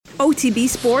OTB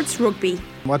Sports Rugby.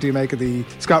 What do you make of the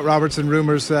Scott Robertson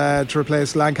rumours to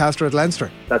replace Lancaster at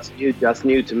Leinster? That's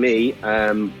new to me.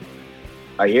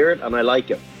 I hear it and I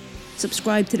like it.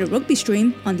 Subscribe to the rugby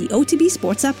stream on the OTB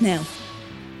Sports app now.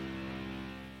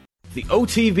 The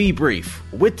OTB Brief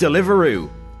with Deliveroo.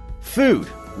 Food,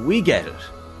 we get it.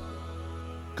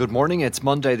 Good morning, it's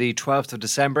Monday the 12th of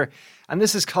December and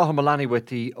this is Cathal Mullaney with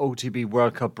the OTB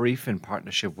World Cup Brief in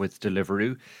partnership with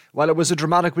Deliveroo. While it was a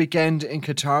dramatic weekend in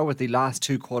Qatar with the last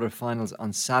two quarter-finals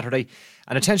on Saturday,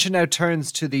 and attention now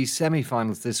turns to the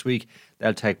semi-finals this week.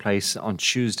 They'll take place on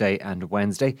Tuesday and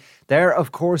Wednesday. There,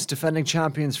 of course, defending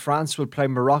champions France will play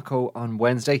Morocco on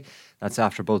Wednesday. That's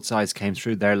after both sides came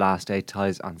through their last 8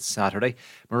 ties on Saturday.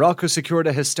 Morocco secured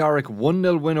a historic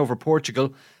 1-0 win over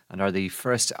Portugal and are the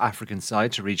first African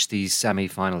side to reach the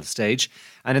semi-final stage.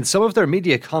 And in some of their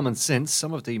media comments since,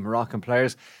 some of the Moroccan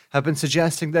players have been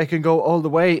suggesting they can go all the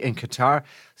way in Qatar.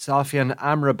 Sofiane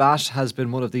Amrabat has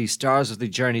been one of the stars of the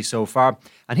journey so far,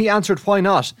 and he answered why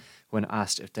not when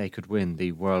asked if they could win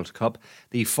the World Cup.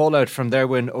 The fallout from their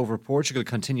win over Portugal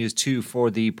continues too for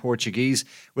the Portuguese,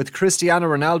 with Cristiano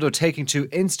Ronaldo taking to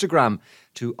Instagram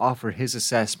to offer his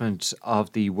assessment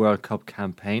of the World Cup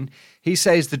campaign. He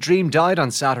says the dream died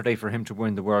on Saturday for him to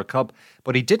win the World Cup,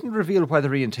 but he didn't reveal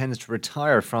whether he intends to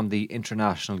retire from the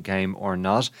international game or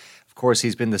not. Of course,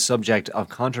 he's been the subject of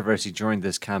controversy during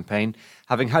this campaign,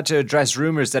 having had to address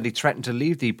rumours that he threatened to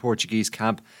leave the Portuguese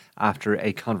camp after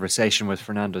a conversation with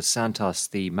Fernando Santos,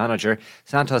 the manager.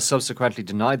 Santos subsequently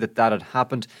denied that had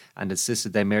happened and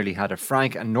insisted they merely had a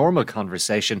frank and normal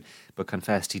conversation, but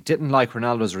confessed he didn't like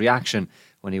Ronaldo's reaction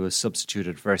when he was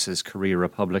substituted versus Korea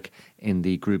Republic in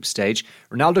the group stage.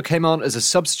 Ronaldo came on as a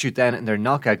substitute then in their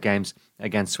knockout games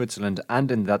against Switzerland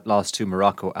and in that loss to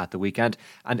Morocco at the weekend.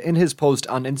 And in his post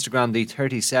on Instagram, the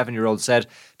 37-year-old said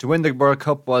to win the World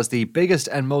Cup was the biggest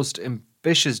and most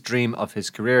ambitious dream of his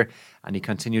career. And he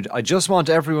continued, I just want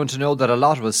everyone to know that a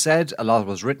lot was said, a lot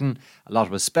was written, a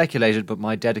lot was speculated, but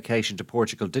my dedication to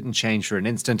Portugal didn't change for an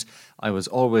instant. I was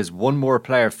always one more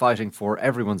player fighting for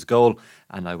everyone's goal,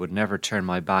 and I would never turn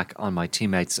my back on my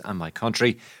teammates and my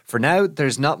country. For now,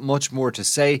 there's not much more to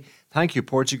say. Thank you,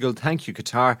 Portugal. Thank you,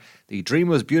 Qatar. The dream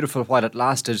was beautiful while it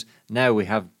lasted. Now we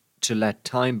have to let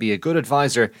time be a good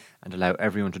advisor and allow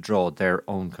everyone to draw their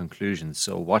own conclusions.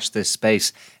 So watch this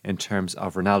space in terms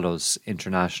of Ronaldo's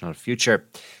international future.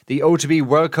 The OTB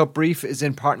World Cup Brief is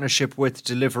in partnership with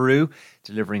Deliveroo,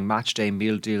 delivering matchday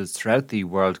meal deals throughout the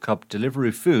World Cup.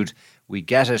 Deliveroo food, we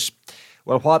get it.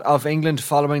 Well, what of England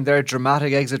following their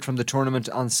dramatic exit from the tournament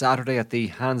on Saturday at the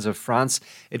hands of France?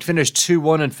 It finished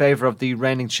 2-1 in favour of the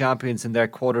reigning champions in their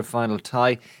quarter-final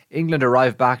tie. England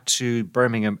arrived back to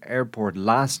Birmingham Airport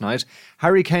last night.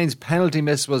 Harry Kane's penalty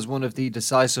miss was one of the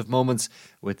decisive moments,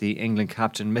 with the England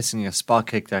captain missing a spot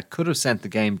kick that could have sent the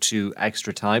game to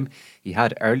extra time. He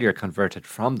had earlier converted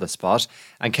from the spot,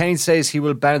 and Kane says he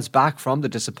will bounce back from the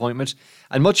disappointment,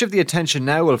 and much of the attention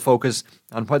now will focus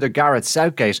on whether Gareth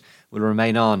Southgate will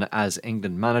remain on as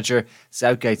England manager.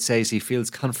 Southgate says he feels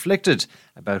conflicted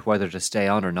about whether to stay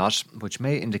on or not, which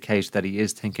may indicate that he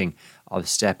is thinking of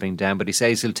stepping down, but he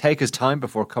says he'll take his time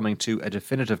before coming to a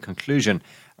definitive conclusion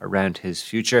around his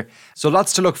future. So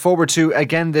lots to look forward to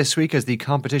again this week as the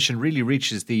competition really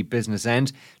reaches the business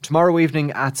end. Tomorrow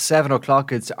evening at 7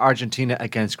 o'clock it's Argentina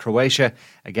against Croatia,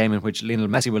 a game in which Lionel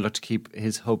Messi will look to keep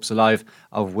his hopes alive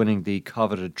of winning the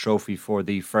coveted trophy for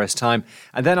the first time.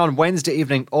 And then on Wednesday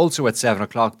evening, also at 7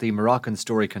 o'clock, the Moroccan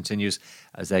story continues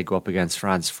as they go up against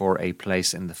France for a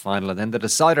place in the final. And then the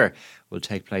decider will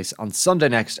take place on Sunday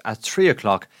next at 3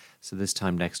 o'clock. So this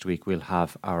time next week we'll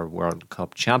have our World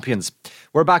Cup champions.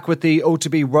 We're back with the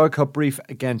OTB World Cup Brief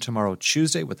again tomorrow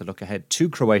Tuesday with a look ahead to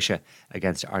Croatia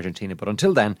against Argentina. But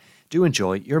until then, do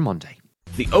enjoy your Monday.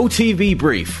 The OTB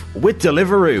Brief with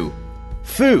Deliveroo.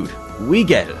 Food, we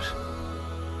get it.